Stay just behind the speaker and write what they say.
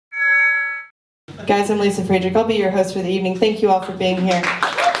Guys, I'm Lisa Friedrich. I'll be your host for the evening. Thank you all for being here.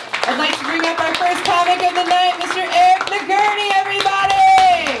 I'd like to bring up our first comic of the night, Mr. Nagurney,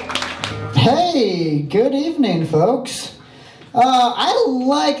 everybody! Hey, good evening, folks. I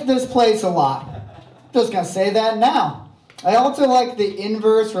like this place a lot. Just gonna say that now. I also like the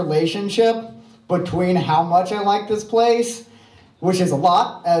inverse relationship between how much I like this place, which is a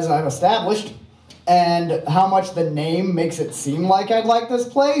lot, as I've established, and how much the name makes it seem like I'd like this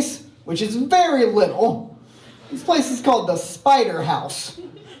place, which is very little. This place is called the Spiderhouse,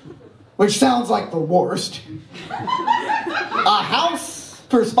 which sounds like the worst. A house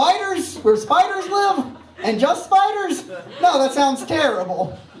for spiders, where spiders live, and just spiders? No, that sounds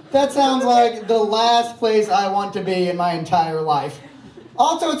terrible. That sounds like the last place I want to be in my entire life.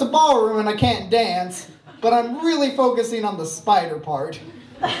 Also, it's a ballroom and I can't dance, but I'm really focusing on the spider part.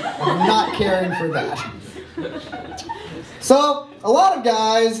 I'm not caring for that. So, a lot of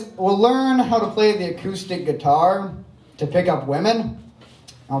guys will learn how to play the acoustic guitar to pick up women.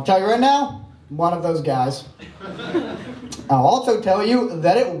 I'll tell you right now, I'm one of those guys. I'll also tell you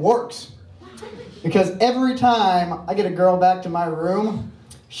that it works. Because every time I get a girl back to my room,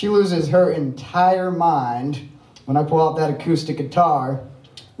 she loses her entire mind when I pull out that acoustic guitar,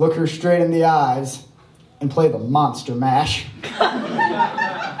 look her straight in the eyes, and play the Monster Mash.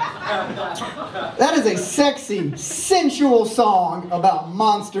 That is a sexy, sensual song about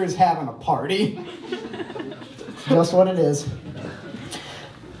monsters having a party. Just what it is.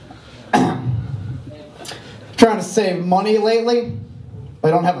 Trying to save money lately, but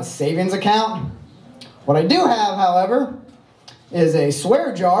I don't have a savings account. What I do have, however, is a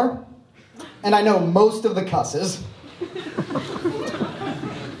swear jar, and I know most of the cusses.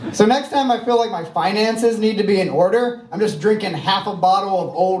 So next time I feel like my finances need to be in order, I'm just drinking half a bottle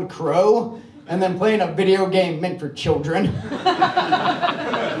of Old Crow and then playing a video game meant for children.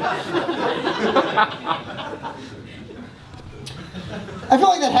 I feel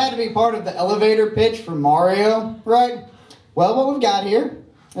like that had to be part of the elevator pitch for Mario, right? Well, what we've got here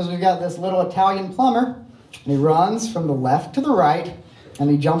is we've got this little Italian plumber, and he runs from the left to the right, and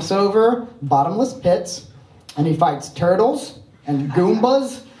he jumps over bottomless pits, and he fights turtles and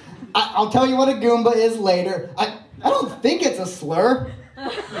Goombas. I'll tell you what a Goomba is later. I don't think it's a slur.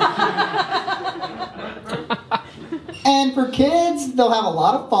 And for kids, they'll have a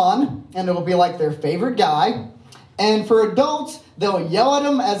lot of fun, and it'll be like their favorite guy. And for adults, they'll yell at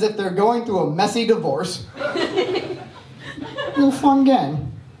him as if they're going through a messy divorce. A fun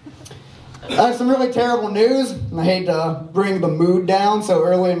game. I have some really terrible news, and I hate to bring the mood down so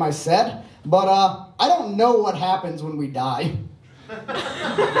early in my set, but I don't know what happens when we die.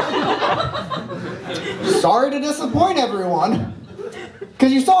 Sorry to disappoint everyone.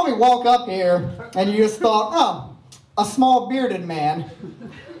 Because you saw me walk up here, and you just thought, oh, a small bearded man.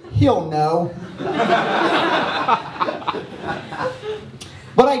 He'll know.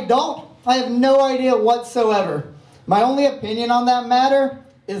 But I don't. I have no idea whatsoever. My only opinion on that matter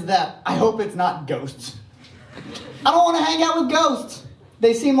is that I hope it's not ghosts. I don't want to hang out with ghosts.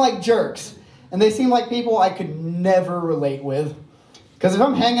 They seem like jerks. And they seem like people I could never relate with. Because if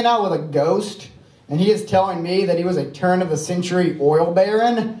I'm hanging out with a ghost, and he is telling me that he was a turn-of-the-century oil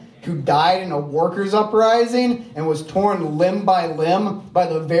baron who died in a workers' uprising and was torn limb by limb by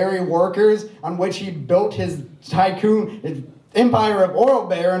the very workers on which he built his his empire of oil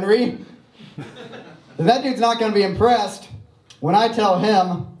baronry, then that dude's not going to be impressed when I tell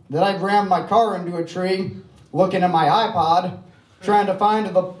him that I rammed my car into a tree, looking at my iPod, trying to find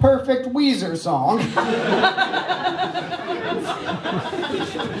the perfect Weezer song.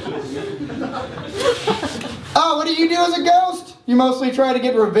 Oh, what do you do as a ghost? You mostly try to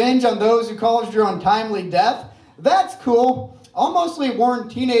get revenge on those who caused your untimely death? That's cool. I'll mostly warn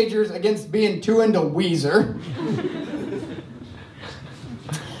teenagers against being too into Weezer.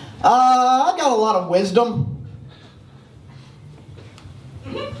 I've got a lot of wisdom.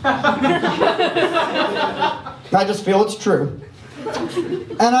 I just feel it's true.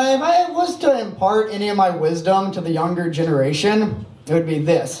 And if I was to impart any of my wisdom to the younger generation, it would be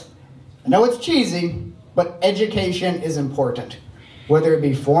this. I know it's cheesy, but education is important. Whether it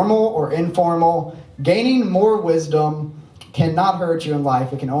be formal or informal, gaining more wisdom cannot hurt you in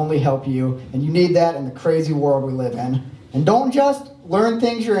life. It can only help you, and you need that in the crazy world we live in. And don't just learn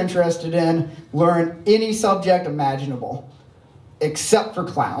things you're interested in, learn any subject imaginable, except for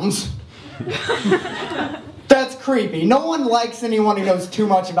clowns. That's creepy. No one likes anyone who knows too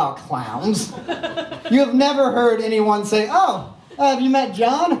much about clowns. You have never heard anyone say, oh, have you met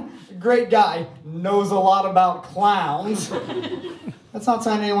John? Great guy, knows a lot about clowns. That's not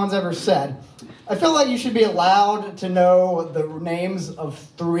something anyone's ever said. I feel like you should be allowed to know the names of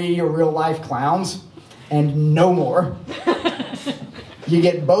 3 real-life clowns, and no more. You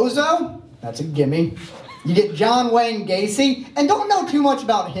get Bozo, that's a gimme. You get John Wayne Gacy, and don't know too much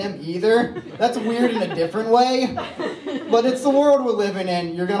about him either. That's weird in a different way, but it's the world we're living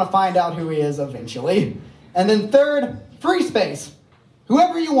in. You're gonna find out who he is eventually. And then third, free space.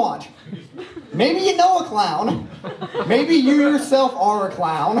 Whoever you want. Maybe you know a clown. Maybe you yourself are a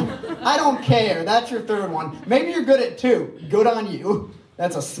clown. I don't care. That's your third one. Maybe you're good at 2. Good on you.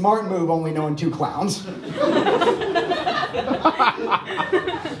 That's a smart move, only knowing 2 clowns.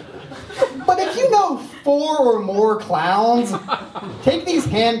 But if you know 4 or more clowns, take these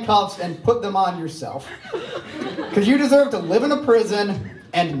handcuffs and put them on yourself. Because you deserve to live in a prison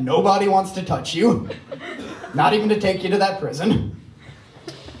and nobody wants to touch you. Not even to take you to that prison.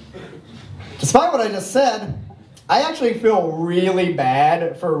 Despite what I just said, I actually feel really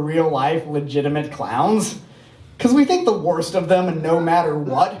bad for real-life, legitimate clowns. Because we think the worst of them no matter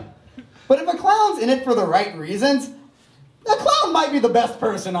what. But if a clown's in it for the right reasons, a clown might be the best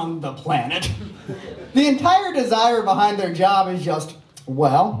person on the planet. The entire desire behind their job is just,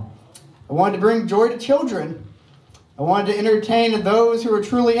 well, I wanted to bring joy to children. I wanted to entertain those who are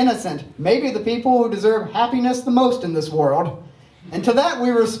truly innocent. Maybe the people who deserve happiness the most in this world. And to that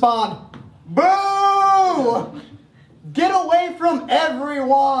we respond, boo! Get away from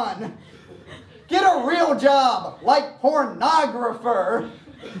everyone! Get a real job, like pornographer.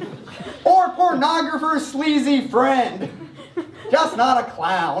 Or pornographer's sleazy friend. Just not a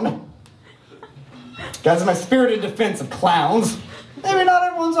clown. Guys, my spirited defense of clowns. Maybe not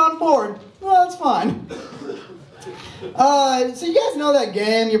everyone's on board. Well, that's fine. So you guys know that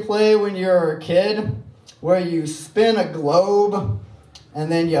game you play when you're a kid? Where you spin a globe, and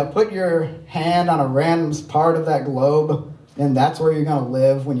then you put your hand on a random part of that globe, and that's where you're going to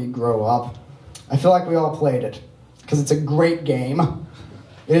live when you grow up. I feel like we all played it, because it's a great game.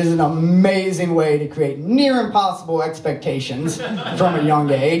 It is an amazing way to create near impossible expectations from a young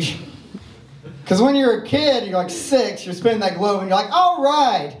age. Because when you're a kid, you're like 6, you're spinning that globe, and you're like, all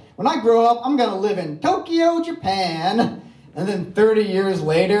right, when I grow up, I'm going to live in Tokyo, Japan. And then 30 years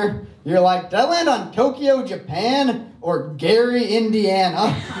later, you're like, did I land on Tokyo, Japan, or Gary,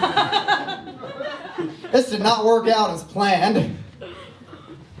 Indiana? This did not work out as planned.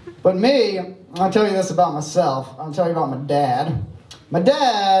 But me, I'll tell you this about myself. I'll tell you about my dad. My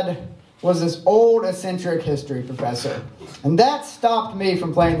dad was this old, eccentric history professor. And that stopped me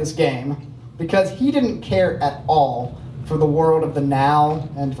from playing this game because he didn't care at all for the world of the now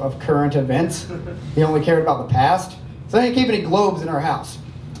and of current events. He only cared about the past. So he didn't keep any globes in our house.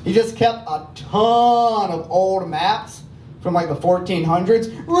 He just kept a ton of old maps from like the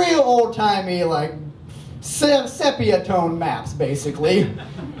 1400s. Real old-timey, like sepia tone maps, basically.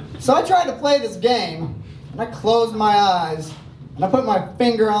 So I tried to play this game, and I closed my eyes, and I put my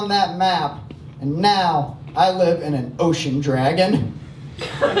finger on that map, and now I live in an ocean dragon.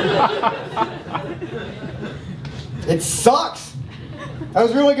 It sucks. I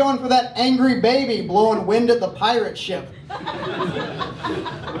was really going for that angry baby blowing wind at the pirate ship.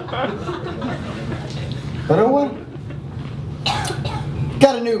 But oh well.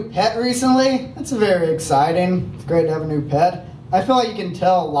 Got a new pet recently. That's very exciting. It's great to have a new pet. I feel like you can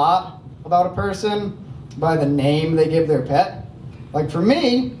tell a lot about a person by the name they give their pet. Like for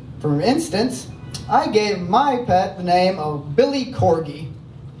me, for instance, I gave my pet the name of Billy Corgi.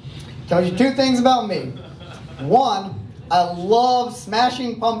 Tells you 2 things about me. 1, I love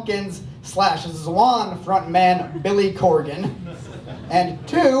Smashing Pumpkins / Zwan frontman Billy Corgan. And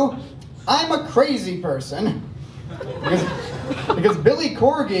 2, I'm a crazy person. Because Billy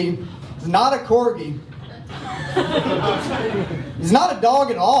Corgi is not a corgi. He's not a dog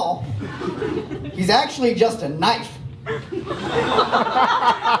at all. He's actually just a knife.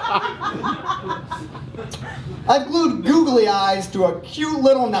 I've glued googly eyes to a cute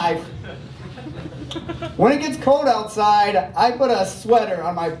little knife. When it gets cold outside, I put a sweater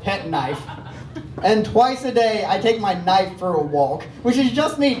on my pet knife. And twice a day, I take my knife for a walk, which is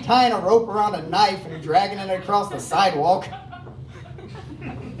just me tying a rope around a knife and dragging it across the sidewalk.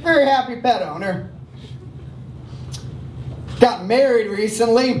 Very happy pet owner. Got married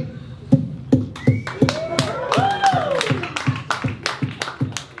recently.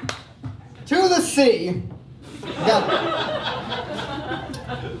 To the sea.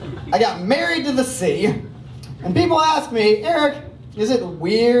 I got married to the sea. And people ask me, Eric, is it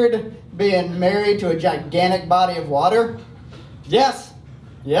weird being married to a gigantic body of water? Yes.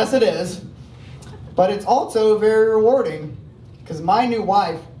 Yes, it is. But it's also very rewarding because my new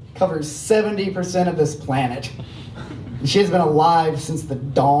wife covers 70% of this planet. And she has been alive since the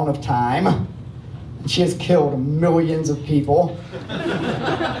dawn of time. She has killed millions of people,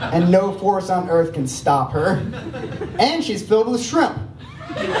 and no force on earth can stop her. And she's filled with shrimp.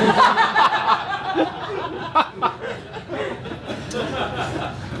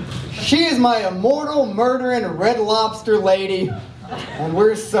 She is my immortal murdering red lobster lady, and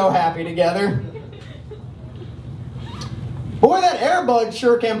we're so happy together. Boy, that Air Bud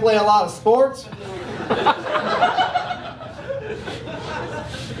sure can play a lot of sports.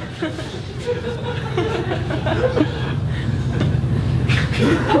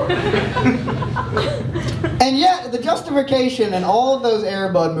 And yet, the justification in all of those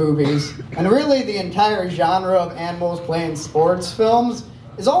Air Bud movies, and really the entire genre of animals playing sports films,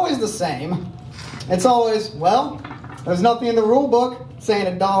 is always the same. It's always, well, there's nothing in the rule book saying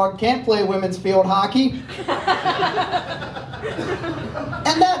a dog can't play women's field hockey.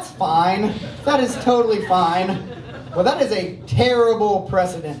 And that's fine. That is totally fine. Well, that is a terrible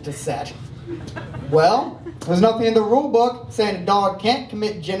precedent to set. Well, there's nothing in the rule book saying a dog can't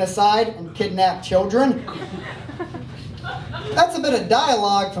commit genocide and kidnap children. That's a bit of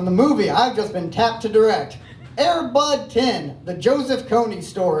dialogue from the movie I've just been tapped to direct. Air Bud 10, the Joseph Kony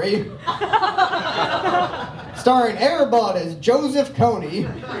story. Starring Air Bud as Joseph Kony.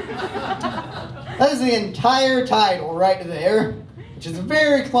 That is the entire title right there, which is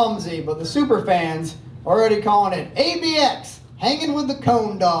very clumsy, but the superfans are already calling it ABX, Hanging with the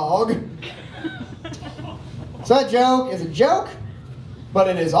Cone Dog. So that joke is a joke, but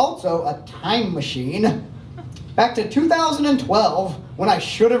it is also a time machine. Back to 2012, when I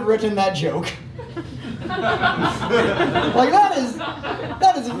should have written that joke. Like,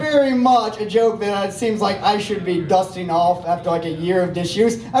 that is very much a joke that it seems like I should be dusting off after like a year of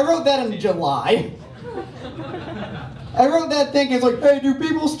disuse. I wrote that in July. I wrote that thinking, it's like, hey, do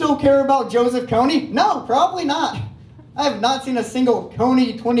people still care about Joseph Kony? No, probably not. I have not seen a single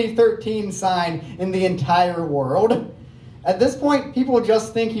Kony 2013 sign in the entire world. At this point, people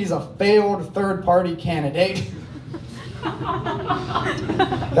just think he's a failed third-party candidate.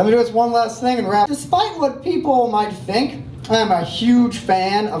 Let me do this one last thing and wrap. Despite what people might think, I am a huge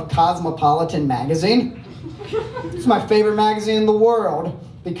fan of Cosmopolitan magazine. It's my favorite magazine in the world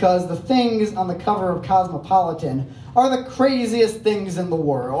because the things on the cover of Cosmopolitan are the craziest things in the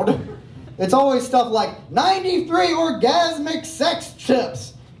world. It's always stuff like 93 orgasmic sex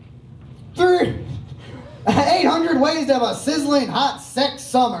tips, 800 ways to have a sizzling hot sex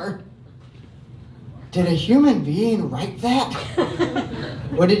summer. Did a human being write that?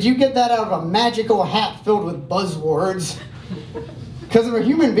 Or did you get that out of a magical hat filled with buzzwords? Because if a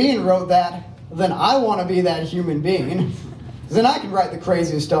human being wrote that, then I want to be that human being. Then I can write the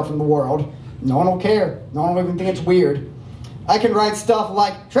craziest stuff in the world. No one will care. No one will even think it's weird. I can write stuff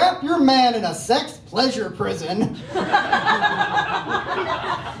like, trap your man in a sex pleasure prison.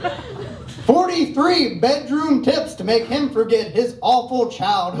 43 bedroom tips to make him forget his awful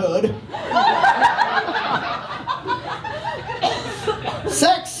childhood.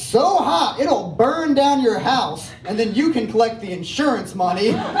 Sex so hot it'll burn down your house, and then you can collect the insurance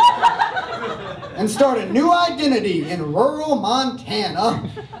money and start a new identity in rural Montana.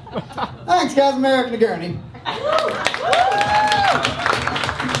 Thanks, guys. I'm Eric Nagurney.